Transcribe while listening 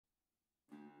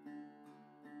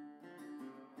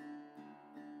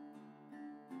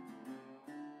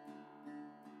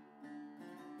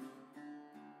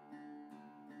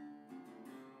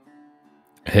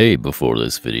Hey, before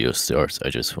this video starts, I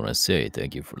just want to say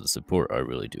thank you for the support. I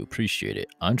really do appreciate it.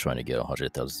 I'm trying to get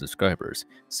 100,000 subscribers,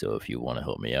 so if you want to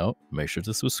help me out, make sure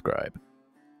to subscribe.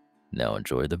 Now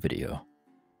enjoy the video.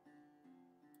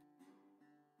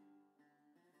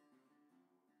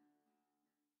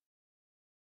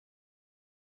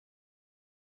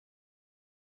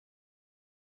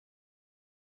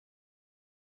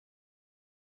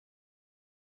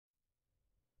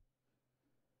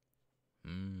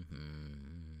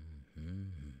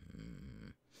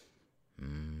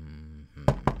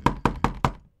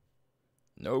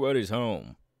 Nobody's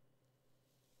home.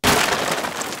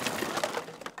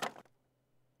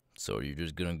 So you're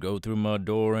just gonna go through my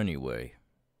door anyway.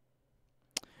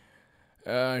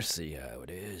 I see how it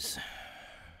is.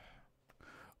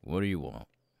 What do you want?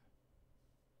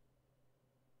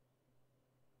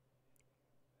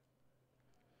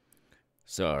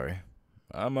 Sorry,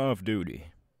 I'm off duty.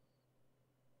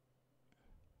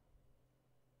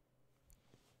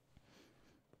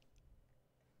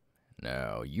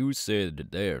 Now, you said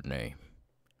their name.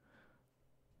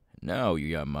 Now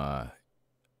you got my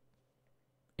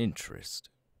interest.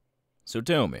 So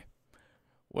tell me,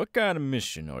 what kind of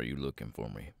mission are you looking for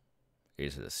me?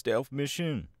 Is it a stealth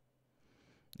mission?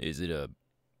 Is it a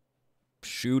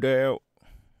shootout?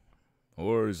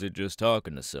 Or is it just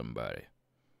talking to somebody?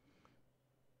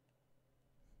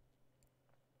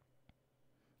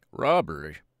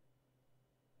 Robbery?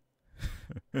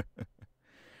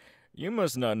 You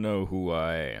must not know who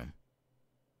I am.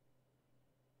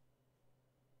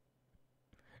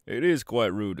 It is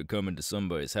quite rude to come into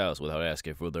somebody's house without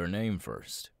asking for their name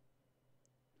first.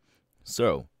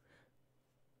 So,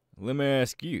 let me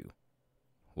ask you,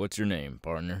 what's your name,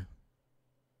 partner?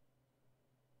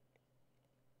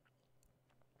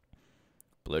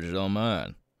 Pleasure's all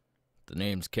mine. The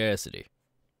name's Cassidy.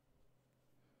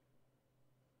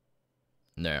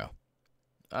 Now,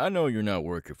 I know you're not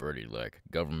working for any,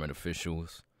 government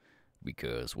officials,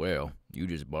 because, well, you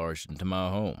just barged into my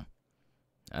home.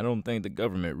 I don't think the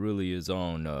government really is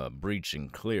on breach and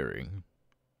clearing.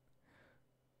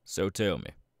 So tell me,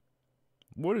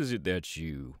 what is it that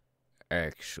you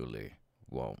actually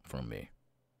want from me?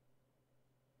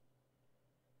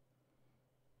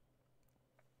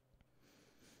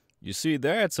 You see,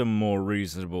 that's a more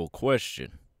reasonable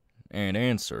question and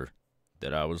answer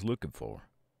that I was looking for.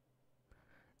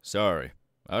 Sorry,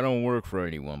 I don't work for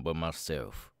anyone but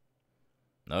myself.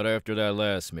 Not after that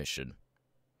last mission.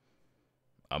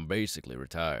 I'm basically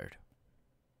retired.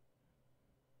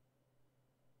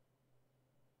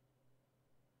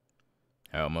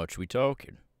 How much we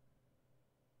talking?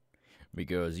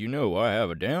 Because you know I have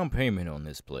a down payment on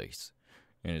this place,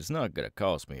 and it's not gonna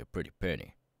cost me a pretty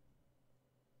penny.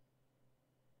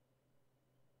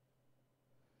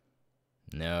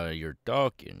 Now you're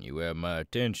talking, you have my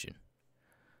attention.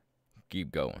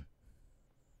 Keep going.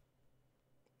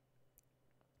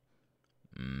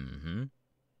 Mm-hmm.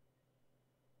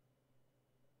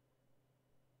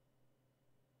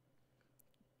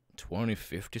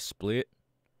 20-50 split?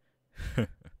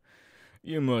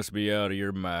 You must be out of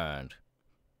your mind.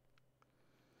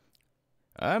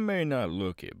 I may not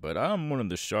look it, but I'm one of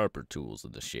the sharper tools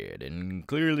in the shed, and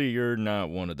clearly you're not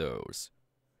one of those.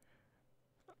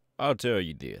 I'll tell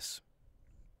you this.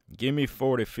 Give me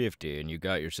 40-50 and you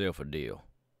got yourself a deal.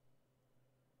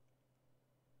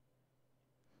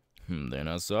 Then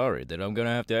I'm sorry that I'm gonna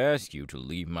have to ask you to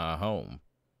leave my home.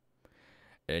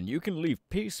 And you can leave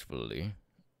peacefully,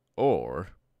 or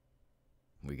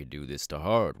we could do this the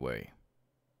hard way.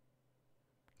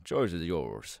 Choice is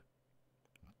yours,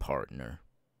 partner.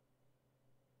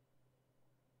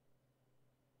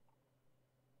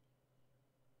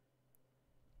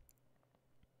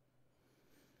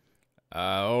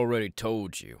 I already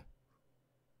told you.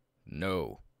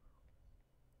 No.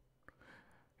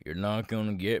 You're not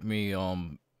gonna get me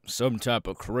on some type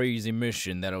of crazy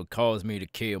mission that'll cause me to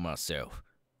kill myself.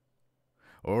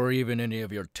 Or even any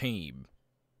of your team.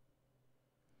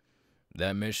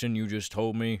 That mission you just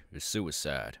told me is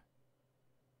suicide.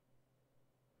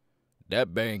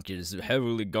 That bank is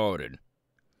heavily guarded.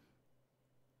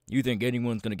 You think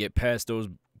anyone's gonna get past those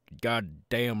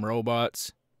goddamn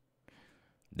robots?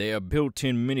 They have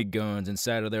built-in miniguns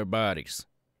inside of their bodies.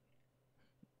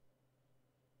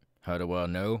 How do I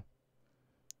know?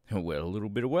 Well, a little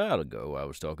bit a while ago, I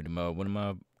was talking to one of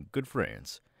my good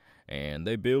friends, and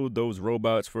they build those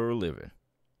robots for a living.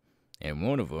 And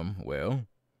one of them, well,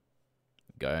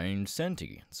 gained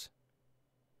sentience.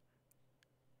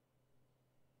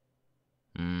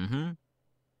 A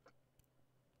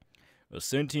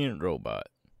sentient robot.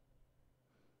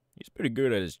 He's pretty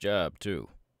good at his job, too.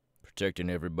 Protecting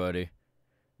everybody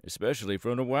especially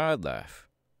from the wildlife.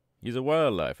 He's a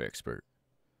wildlife expert.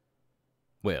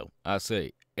 Well, I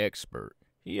say expert.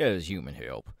 He has human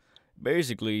help.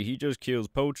 Basically, he just kills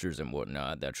poachers and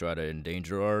whatnot that try to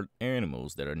endanger our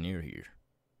animals that are near here.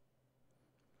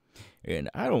 And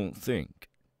I don't think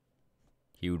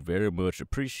he would very much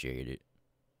appreciate it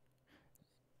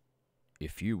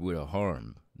if you would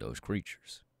harm those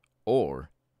creatures.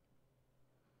 Or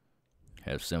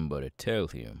have somebody tell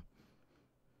him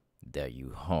that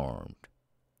you harmed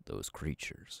those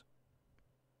creatures.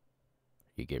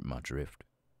 You get my drift?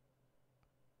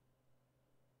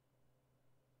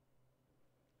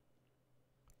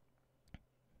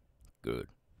 Good.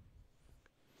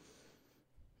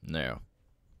 Now,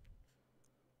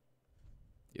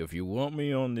 if you want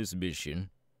me on this mission,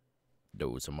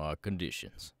 those are my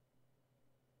conditions.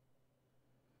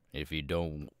 If you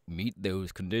don't meet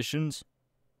those conditions,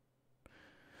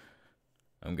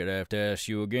 I'm gonna have to ask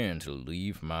you again to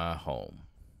leave my home.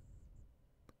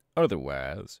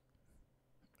 Otherwise,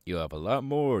 you'll have a lot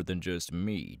more than just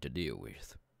me to deal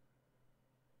with.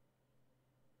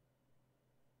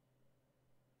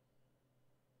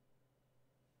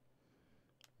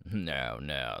 Now,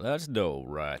 that's no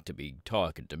right to be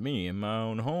talking to me in my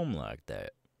own home like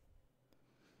that.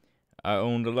 I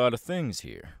owned a lot of things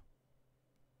here,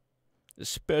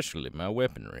 especially my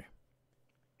weaponry.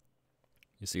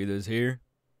 You see this here?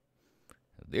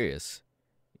 This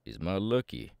is my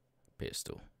lucky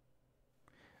pistol.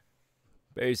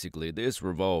 Basically, this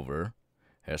revolver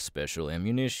has special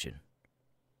ammunition.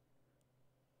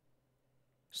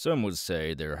 Some would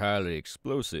say they're highly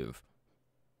explosive.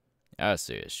 I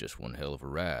say it's just one hell of a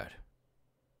ride.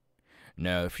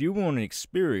 Now, if you want to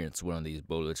experience one of these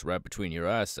bullets right between your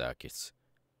eye sockets,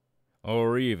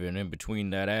 or even in between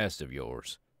that ass of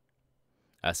yours,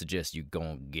 I suggest you go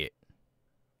and get.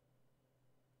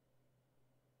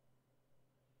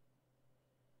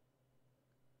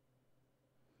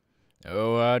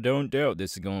 Oh, I don't doubt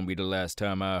this is gonna be the last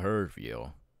time I heard from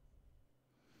y'all.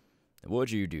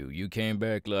 What'd you do? You came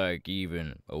back like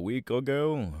even a week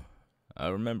ago? I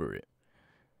remember it.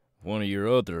 One of your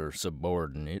other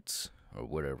subordinates, or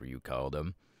whatever you call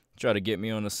them, tried to get me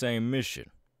on the same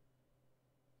mission.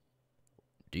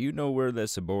 Do you know where that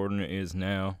subordinate is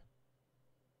now?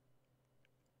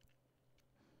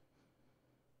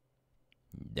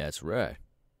 That's right.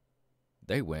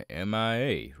 They went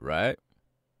MIA, right?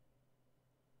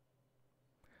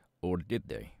 Or did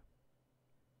they?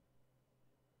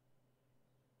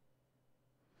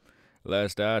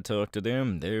 Last I talked to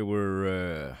them, they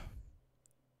were,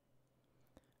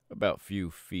 about a few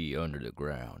feet under the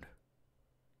ground.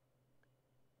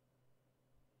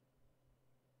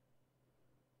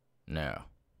 Now,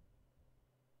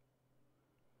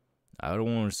 I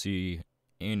don't want to see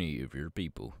any of your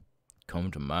people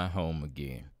come to my home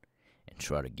again and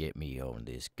try to get me on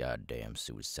this goddamn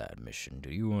suicide mission. Do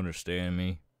you understand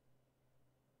me?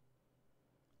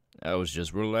 I was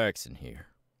just relaxing here.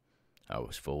 I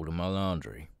was folding my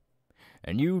laundry,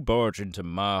 and you barged into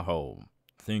my home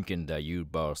thinking that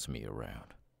you'd boss me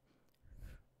around.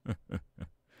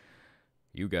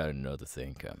 You got another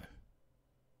thing coming.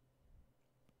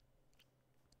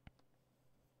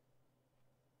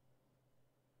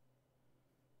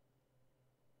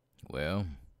 Well,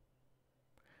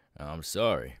 I'm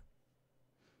sorry.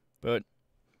 But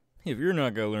if you're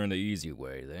not gonna learn the easy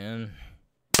way, then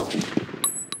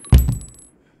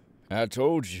I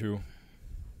told you.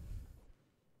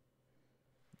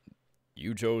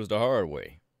 You chose the hard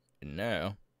way. And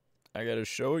now, I gotta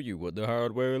show you what the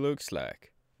hard way looks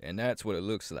like. And that's what it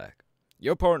looks like.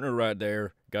 Your partner right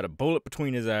there got a bullet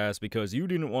between his eyes because you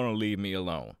didn't want to leave me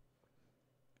alone.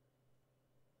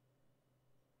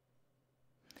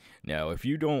 Now, if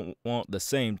you don't want the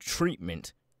same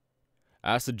treatment,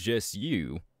 I suggest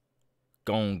you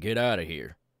go and get out of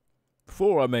here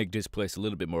before I make this place a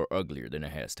little bit more uglier than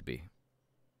it has to be.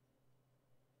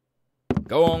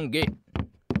 Go on, get.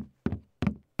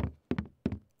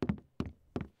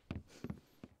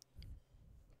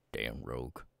 Damn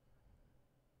rogue.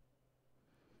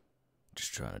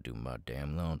 Just trying to do my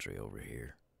damn laundry over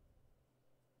here.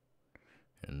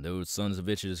 And those sons of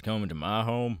bitches coming to my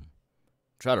home,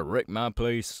 try to wreck my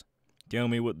place, tell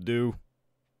me what to do.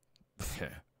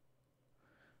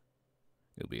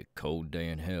 It'll be a cold day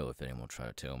in hell if anyone try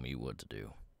to tell me what to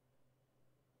do.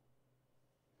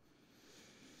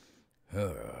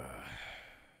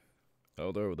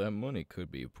 Although that money could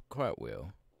be quite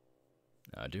well.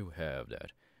 I do have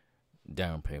that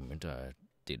down payment, I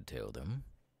did tell them.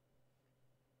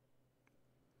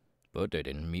 But they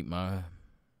didn't meet my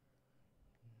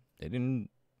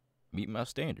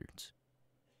standards.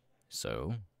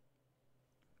 So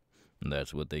And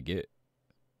that's what they get.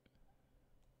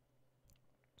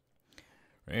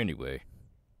 Anyway,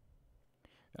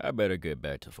 I better get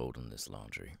back to folding this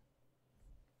laundry.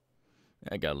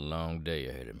 I got a long day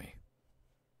ahead of me.